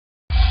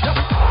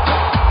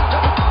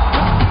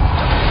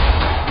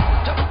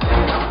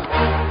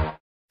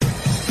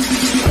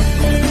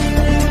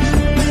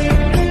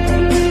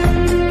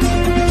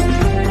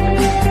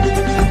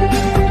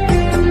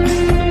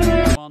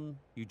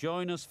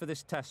join us for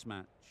this test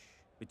match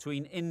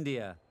between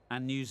India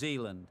and New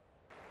Zealand.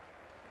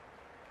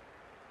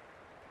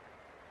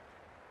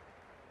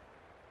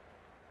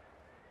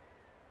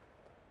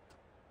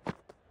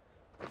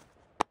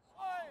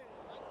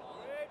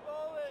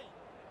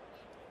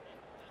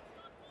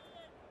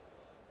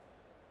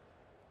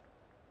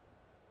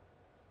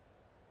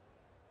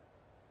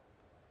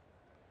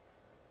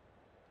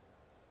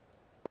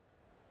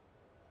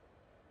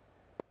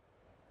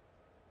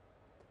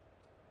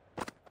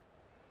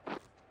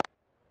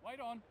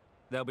 On.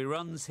 There'll be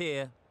runs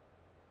here.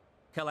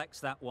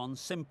 Collects that one,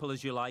 simple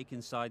as you like,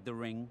 inside the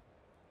ring.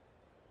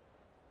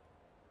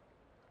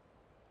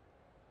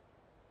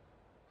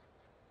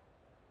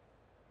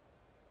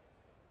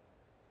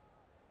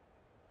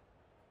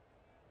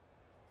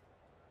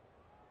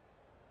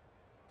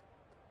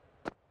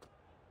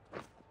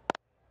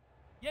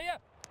 Yeah.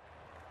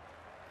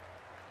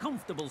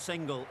 Comfortable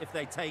single if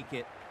they take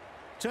it.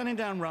 Turning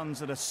down runs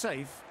that are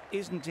safe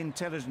isn't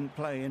intelligent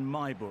play in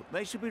my book.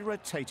 They should be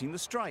rotating the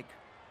strike.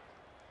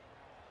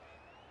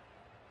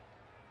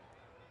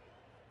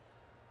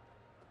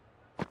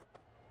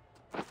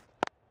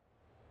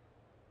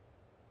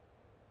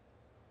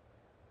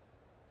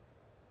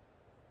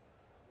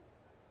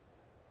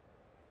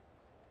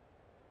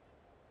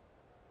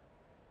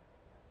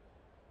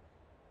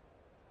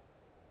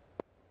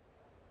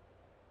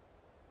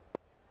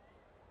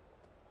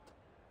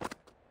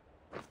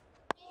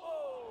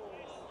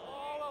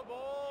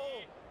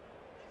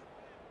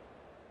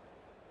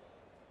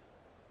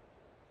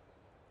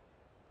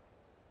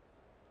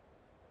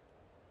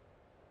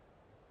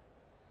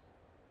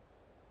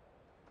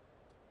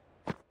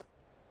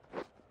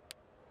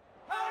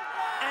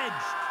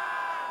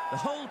 The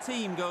whole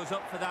team goes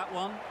up for that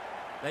one.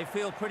 They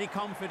feel pretty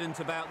confident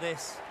about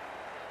this.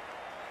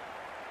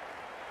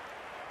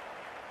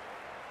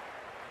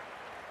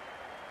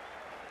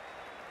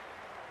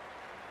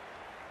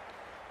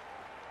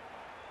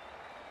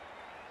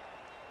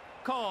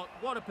 Caught.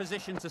 What a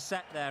position to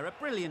set there. A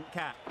brilliant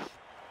catch.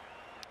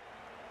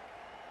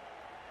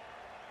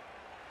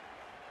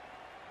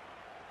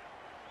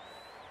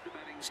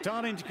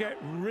 Starting to get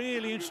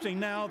really interesting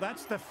now.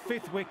 That's the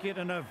 5th wicket,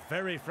 and a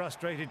very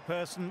frustrated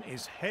person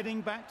is heading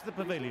back to the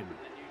pavilion.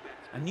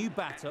 A new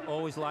batter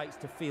always likes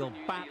to feel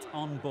bat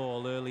on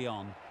ball early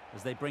on,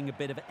 as they bring a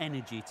bit of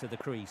energy to the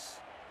crease.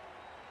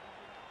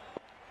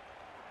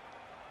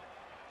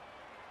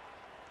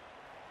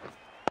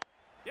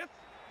 Yep.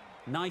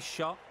 Nice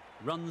shot.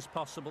 Runs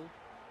possible.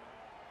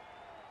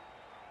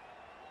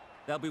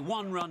 There'll be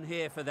one run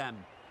here for them.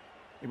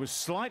 It was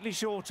slightly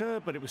shorter,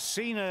 but it was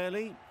seen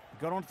early.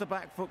 Got onto the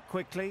back foot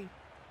quickly.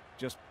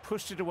 Just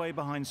pushed it away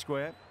behind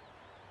square.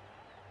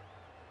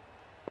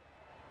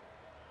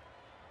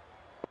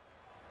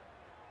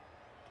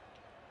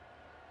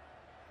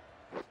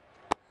 Good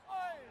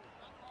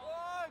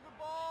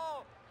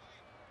ball.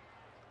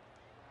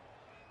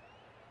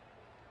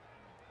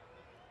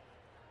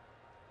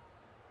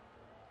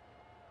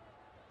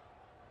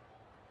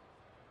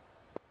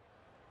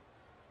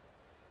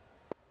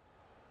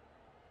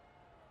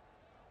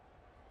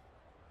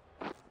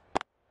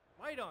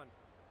 Wait on.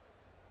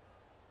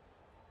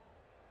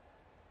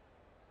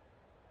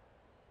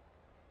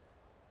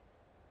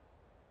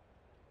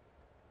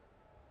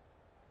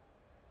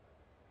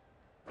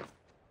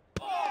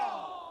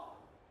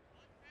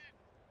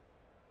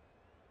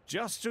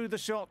 Just threw the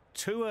shot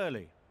too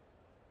early.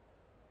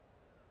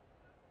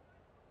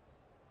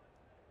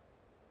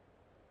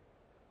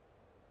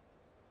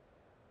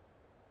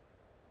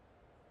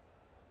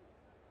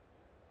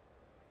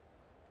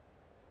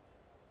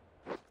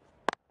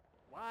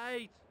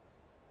 Wait.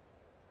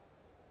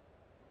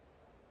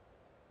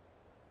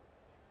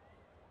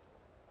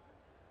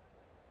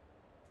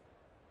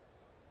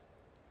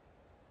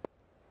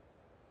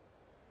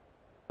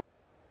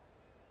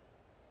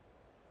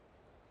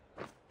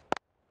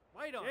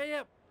 Wait on.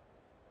 Yeah.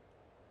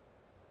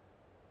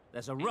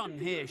 There's a run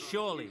here,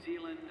 surely.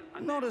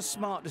 Not a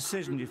smart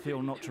decision, you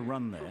feel, not to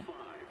run there.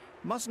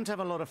 Mustn't have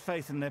a lot of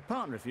faith in their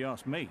partner, if you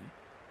ask me.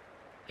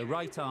 The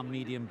right-arm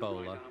medium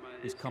bowler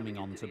is coming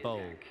on to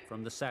bowl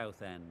from the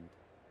south end.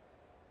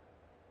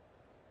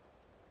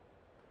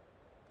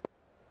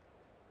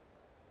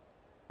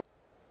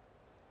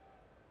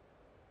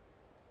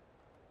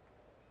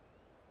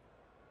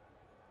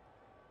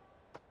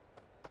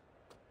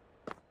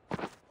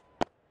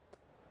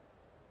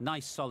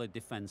 Nice, solid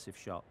defensive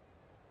shot.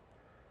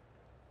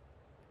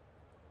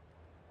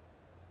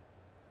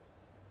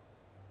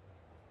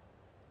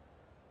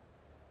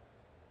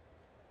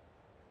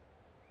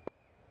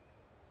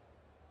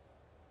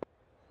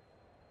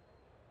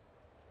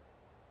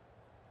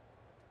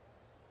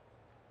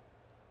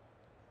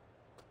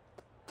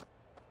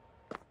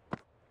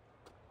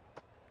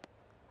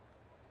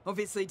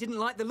 Obviously didn't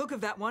like the look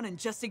of that one and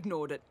just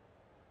ignored it.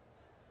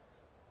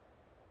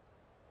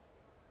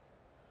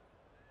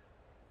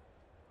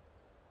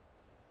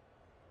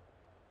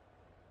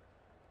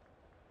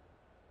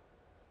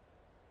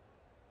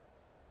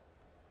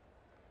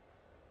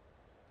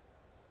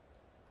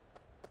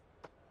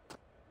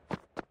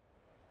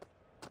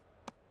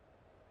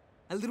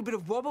 A little bit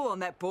of wobble on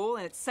that ball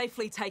and it's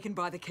safely taken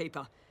by the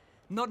keeper.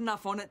 Not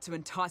enough on it to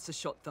entice a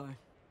shot though.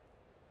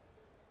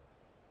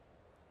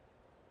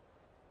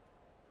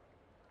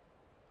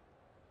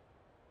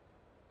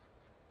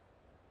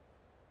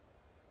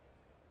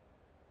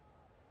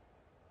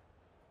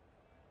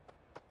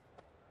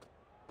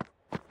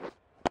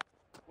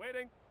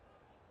 Waiting.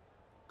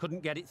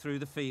 Couldn't get it through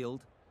the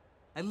field.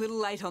 A little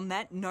late on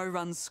that, no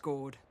runs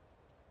scored.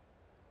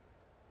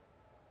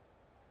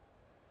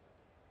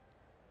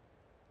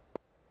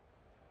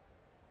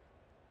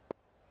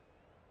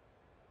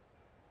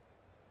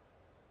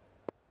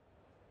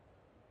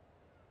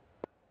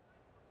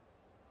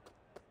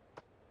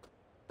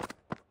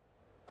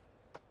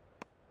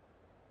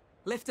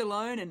 Left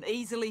alone and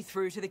easily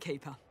through to the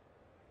keeper.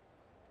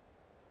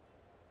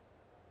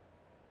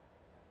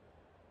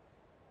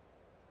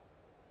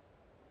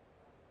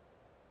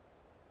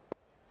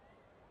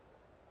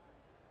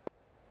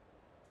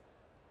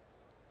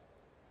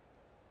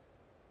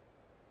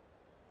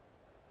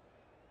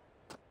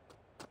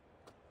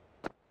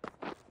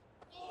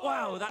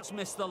 Wow, that's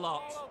missed the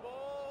lot.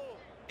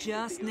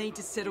 Just need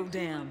to settle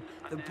down.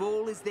 The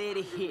ball is there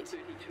to hit.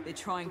 They're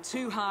trying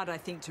too hard, I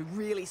think, to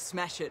really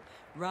smash it,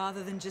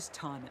 rather than just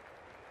time it.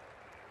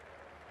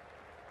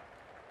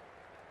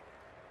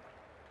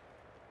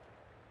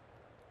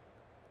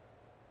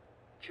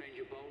 Change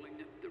of bowling.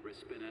 The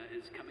wrist spinner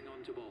is coming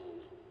on to bowl.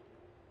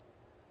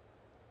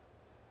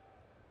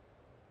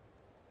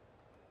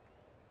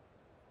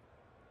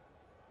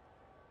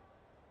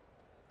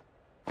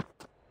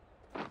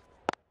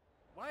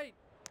 Wait.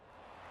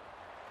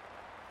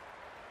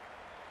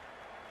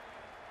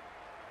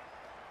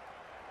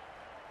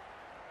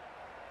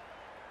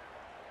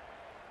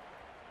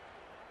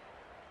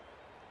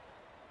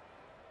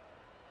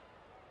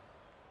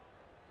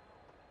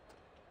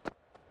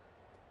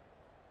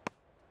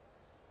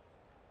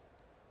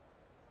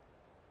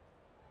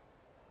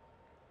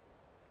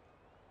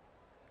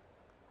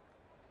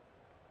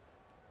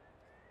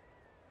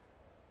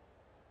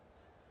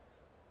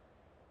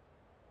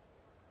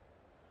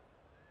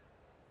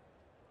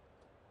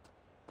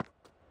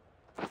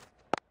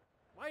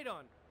 Wait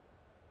on.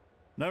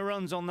 No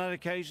runs on that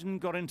occasion,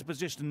 got into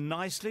position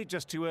nicely,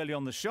 just too early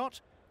on the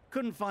shot.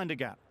 Couldn't find a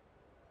gap.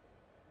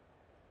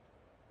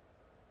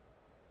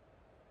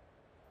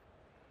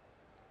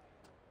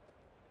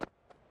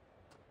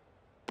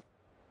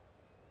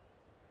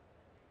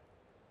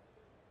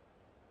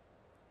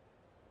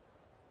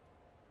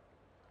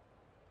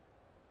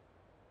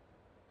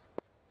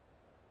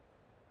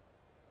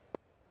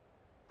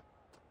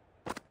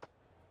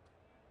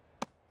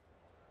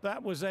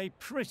 That was a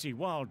pretty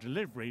wild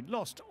delivery,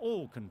 lost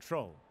all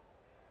control.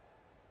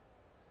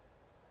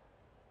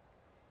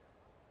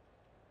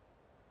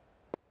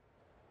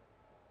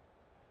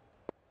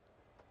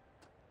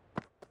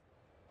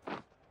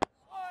 Great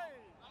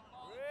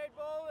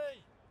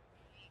bowling.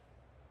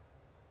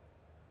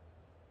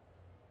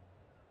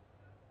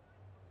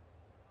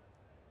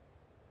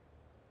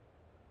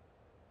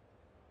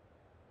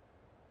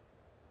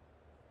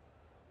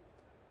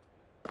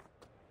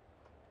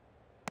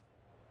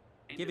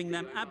 Giving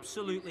them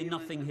absolutely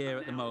nothing here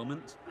at the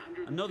moment.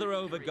 Another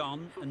over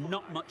gone and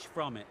not much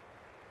from it.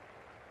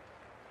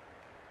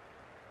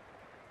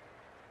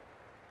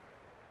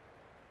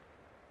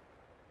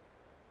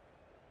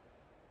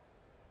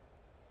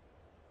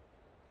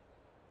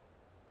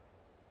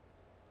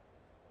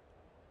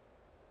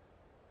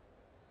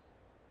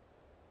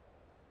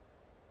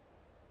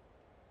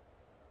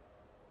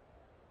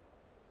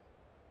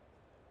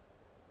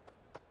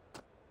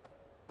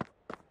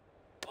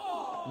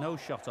 No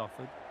shot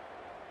offered.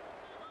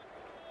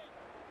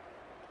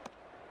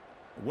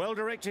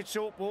 Well-directed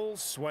short ball,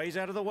 sways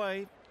out of the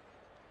way.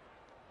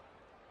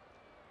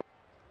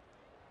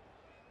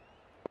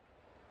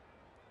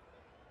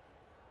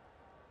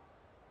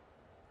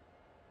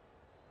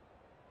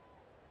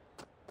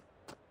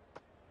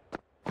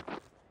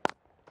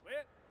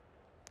 Wait.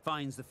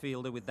 Finds the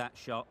fielder with that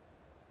shot.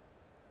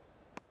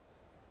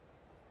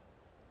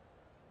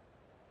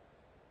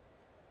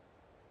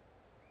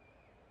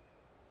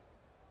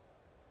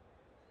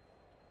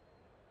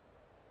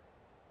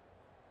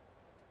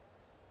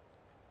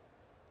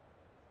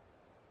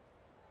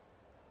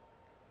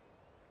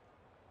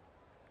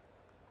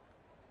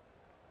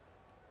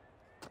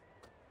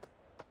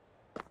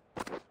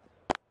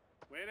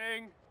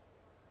 Waiting.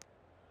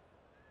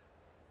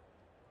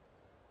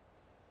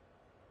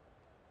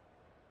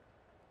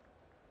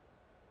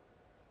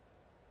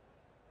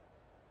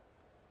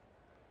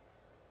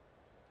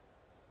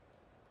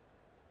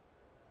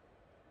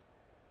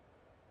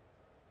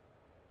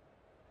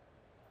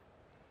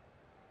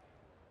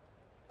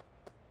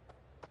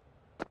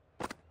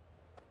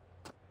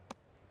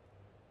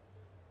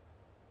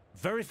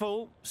 Very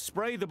full,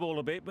 spray the ball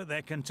a bit, but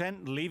they're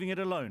content leaving it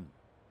alone.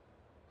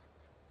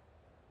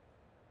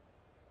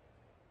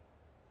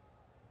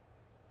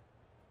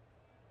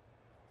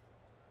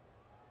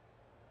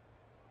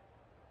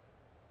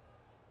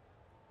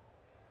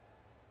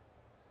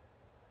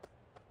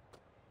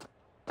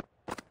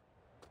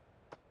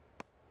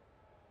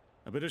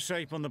 A bit of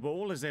shape on the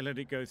ball as they let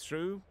it go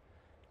through.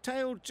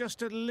 Tailed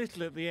just a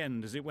little at the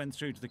end as it went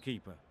through to the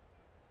keeper.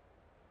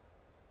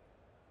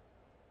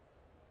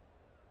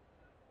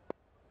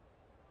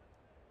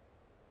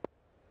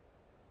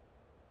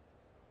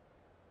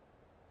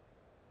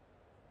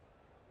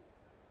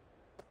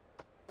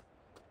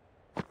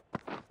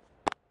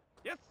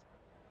 Yes.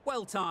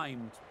 Well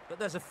timed, but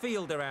there's a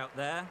fielder out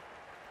there.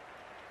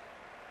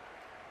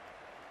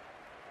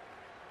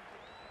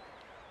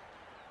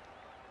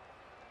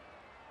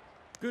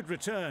 Good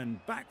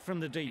return, back from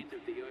the deep. End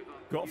of the over.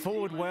 Got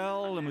forward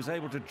well and was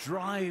able to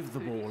drive the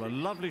ball. A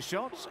lovely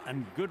shot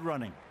and good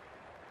running.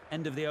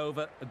 End of the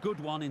over, a good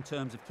one in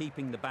terms of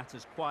keeping the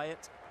batters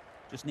quiet.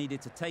 Just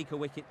needed to take a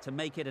wicket to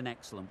make it an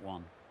excellent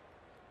one.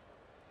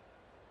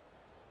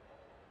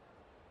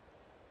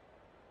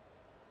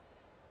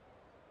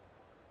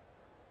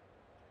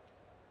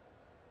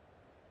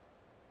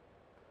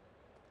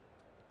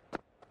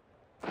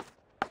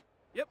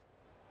 Yep.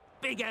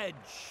 Big edge.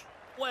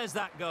 Where's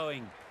that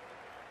going?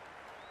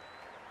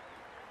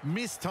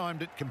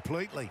 Mistimed it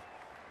completely.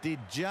 Did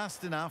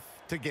just enough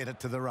to get it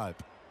to the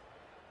rope.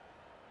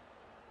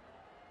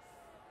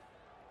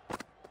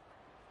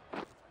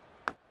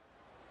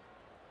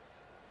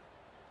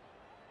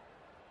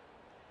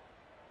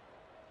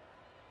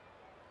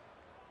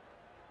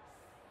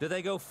 Do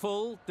they go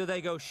full? Do they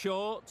go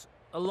short?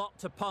 A lot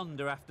to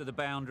ponder after the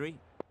boundary.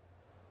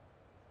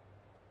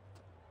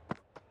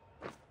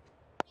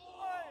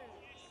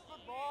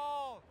 Good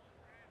ball.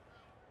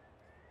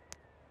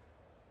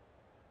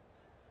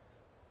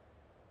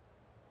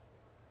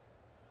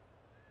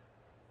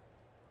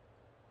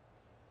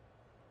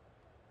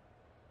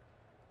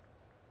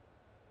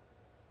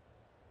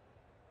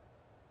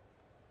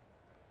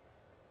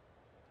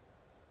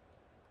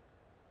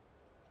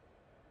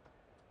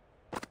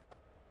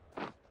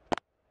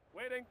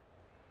 Waiting.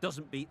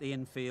 Doesn't beat the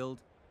infield.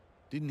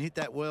 Didn't hit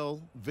that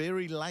well.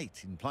 Very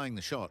late in playing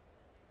the shot.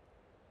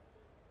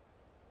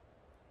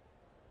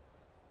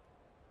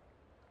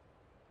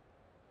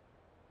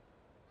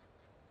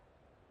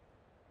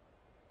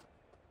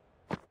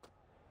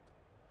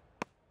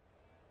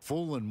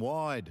 Full and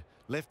wide.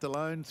 Left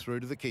alone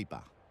through to the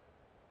keeper.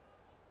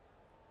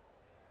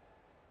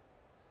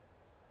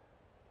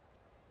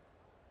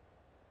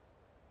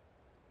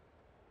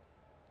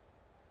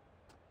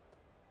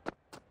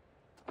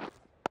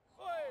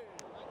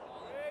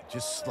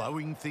 Just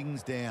slowing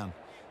things down.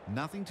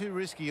 Nothing too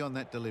risky on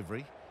that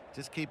delivery.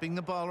 Just keeping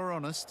the bowler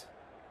honest.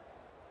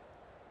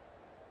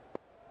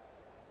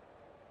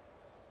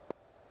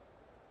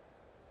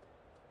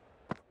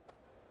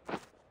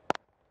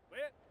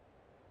 Wait.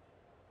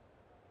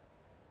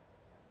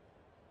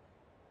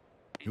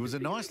 It was a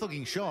nice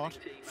looking shot.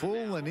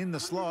 Full and in the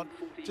slot.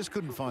 Just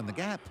couldn't find the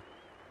gap.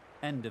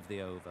 End of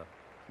the over.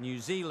 New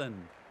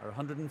Zealand are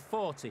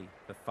 140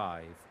 for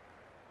 5.